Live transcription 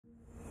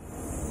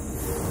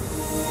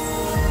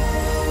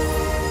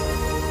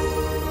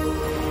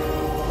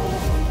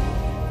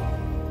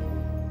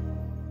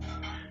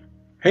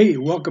Hey,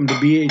 welcome to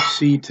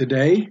BHC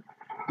Today.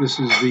 This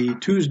is the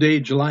Tuesday,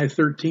 July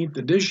 13th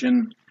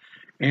edition,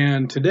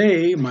 and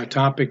today my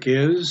topic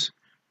is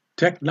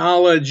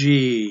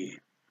technology.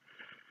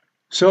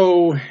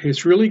 So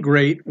it's really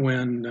great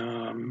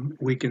when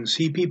we can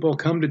see people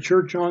come to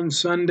church on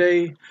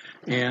Sunday,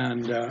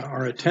 and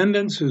our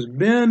attendance has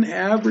been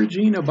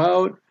averaging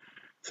about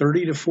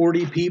 30 to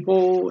 40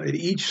 people at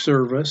each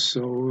service.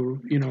 So,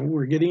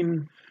 we're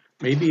getting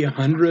maybe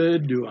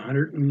 100 to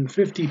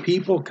 150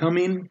 people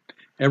coming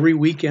every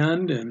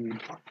weekend and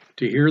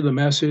to hear the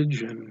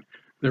message. And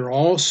they're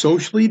all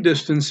socially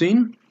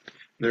distancing.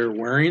 They're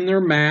wearing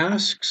their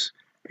masks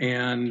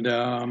and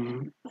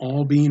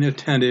all being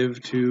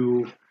attentive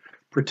to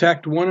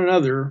protect one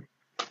another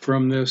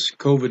from this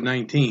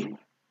COVID-19.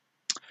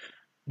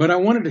 But I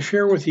wanted to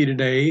share with you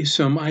today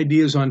some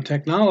ideas on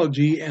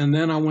technology, and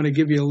then I want to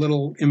give you a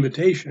little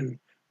invitation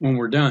when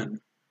we're done.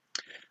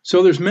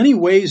 So there's many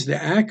ways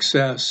to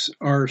access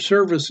our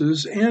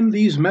services and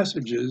these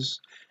messages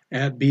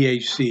at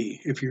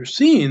BHC. If you're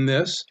seeing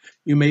this,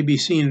 you may be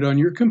seeing it on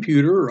your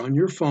computer or on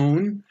your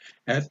phone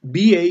at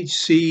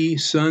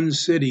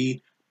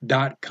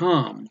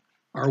bhcsuncity.com,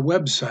 our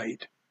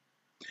website.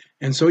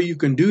 And so you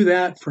can do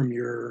that from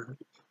your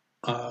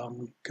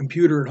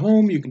computer at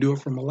home. You can do it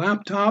from a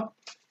laptop.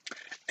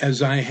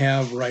 As I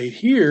have right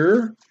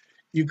here,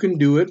 you can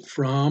do it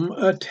from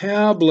a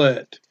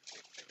tablet.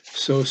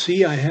 So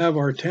see, I have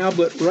our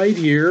tablet right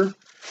here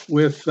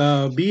with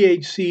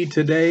BHC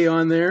Today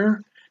on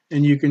there,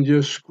 and you can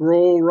just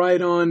scroll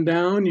right on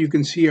down. You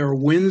can see our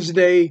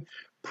Wednesday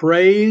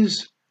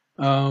praise.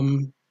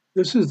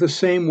 This is the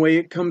same way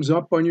it comes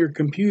up on your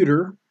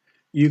computer.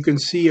 You can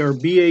see our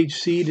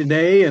BHC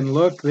Today, and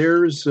look,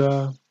 there's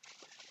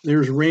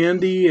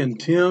Randy and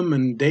Tim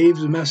and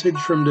Dave's message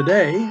from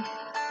today.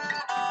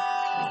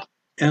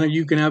 And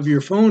you can have your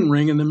phone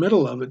ring in the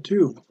middle of it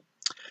too.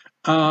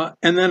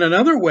 And then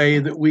another way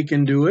that we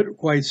can do it,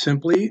 quite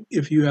simply,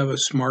 if you have a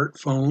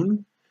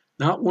smartphone,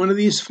 not one of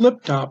these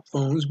flip-top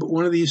phones, but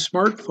one of these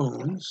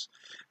smartphones,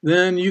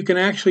 then you can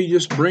actually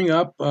just bring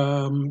up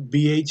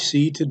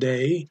BHC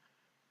Today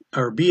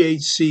or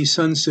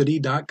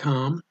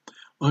bhcsuncity.com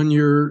on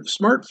your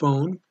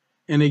smartphone.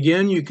 And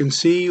again, you can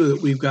see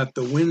that we've got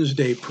the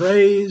Wednesday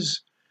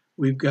praise,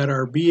 we've got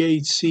our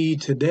BHC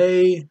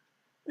Today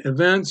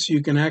events.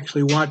 You can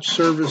actually watch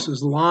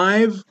services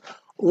live,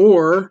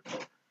 or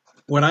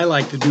what I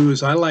like to do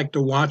is I like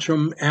to watch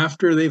them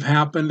after they've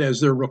happened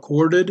as they're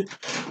recorded.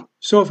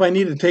 So if I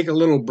need to take a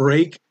little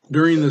break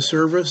during the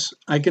service,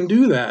 I can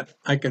do that.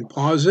 I can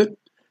pause it,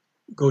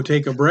 go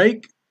take a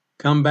break,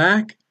 come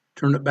back,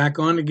 turn it back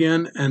on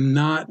again, and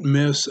not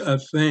miss a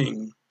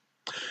thing.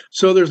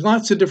 So there's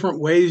lots of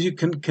different ways you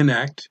can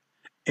connect,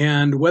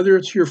 and whether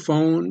it's your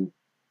phone,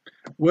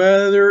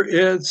 whether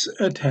it's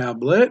a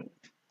tablet,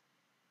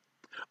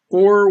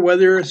 or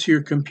whether it's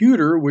your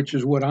computer, which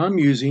is what I'm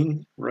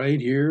using right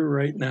here,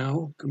 right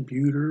now,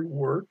 computer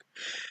work,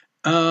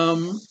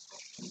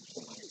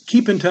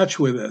 keep in touch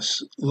with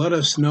us. Let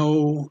us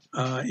know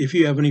if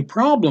you have any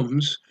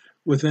problems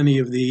with any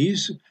of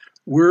these.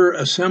 We're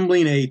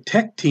assembling a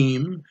tech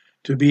team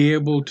to be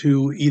able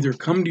to either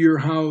come to your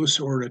house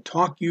or to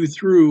talk you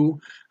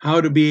through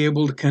how to be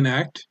able to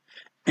connect.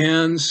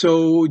 And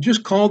so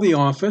just call the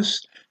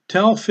office,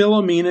 tell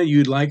Philomena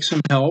you'd like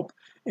some help,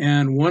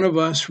 and one of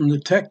us from the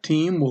tech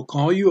team will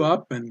call you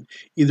up and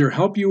either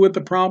help you with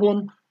the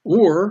problem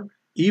or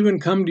even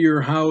come to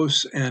your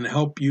house and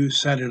help you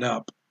set it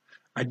up.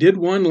 I did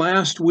one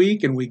last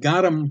week, and we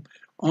got them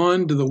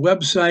onto the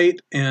website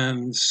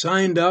and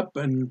signed up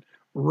and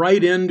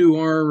right into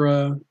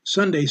our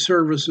Sunday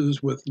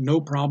services with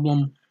no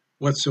problem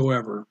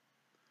whatsoever.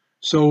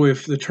 So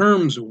if the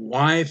terms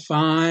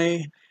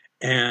Wi-Fi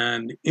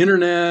and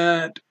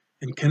internet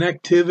and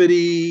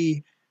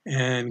connectivity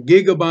and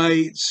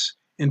gigabytes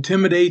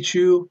intimidate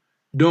you,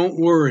 don't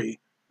worry.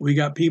 We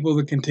got people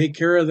that can take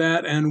care of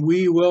that, and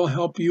we will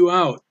help you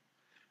out.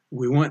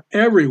 We want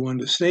everyone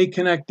to stay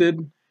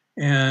connected,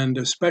 and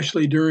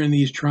especially during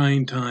these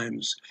trying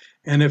times.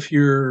 And if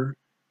you're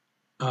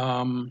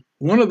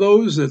one of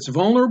those that's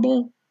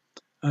vulnerable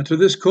to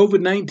this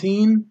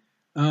COVID-19,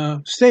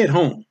 stay at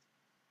home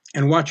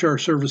and watch our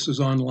services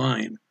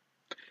online.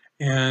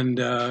 And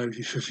if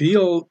you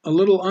feel a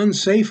little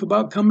unsafe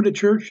about coming to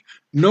church,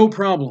 no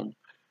problem.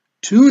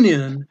 Tune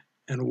in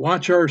and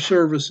watch our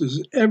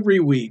services every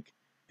week.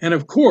 And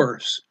of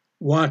course,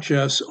 watch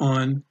us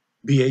on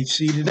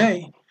BHC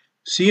Today.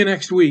 See you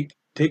next week.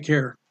 Take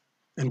care,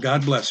 and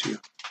God bless you.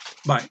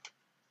 Bye.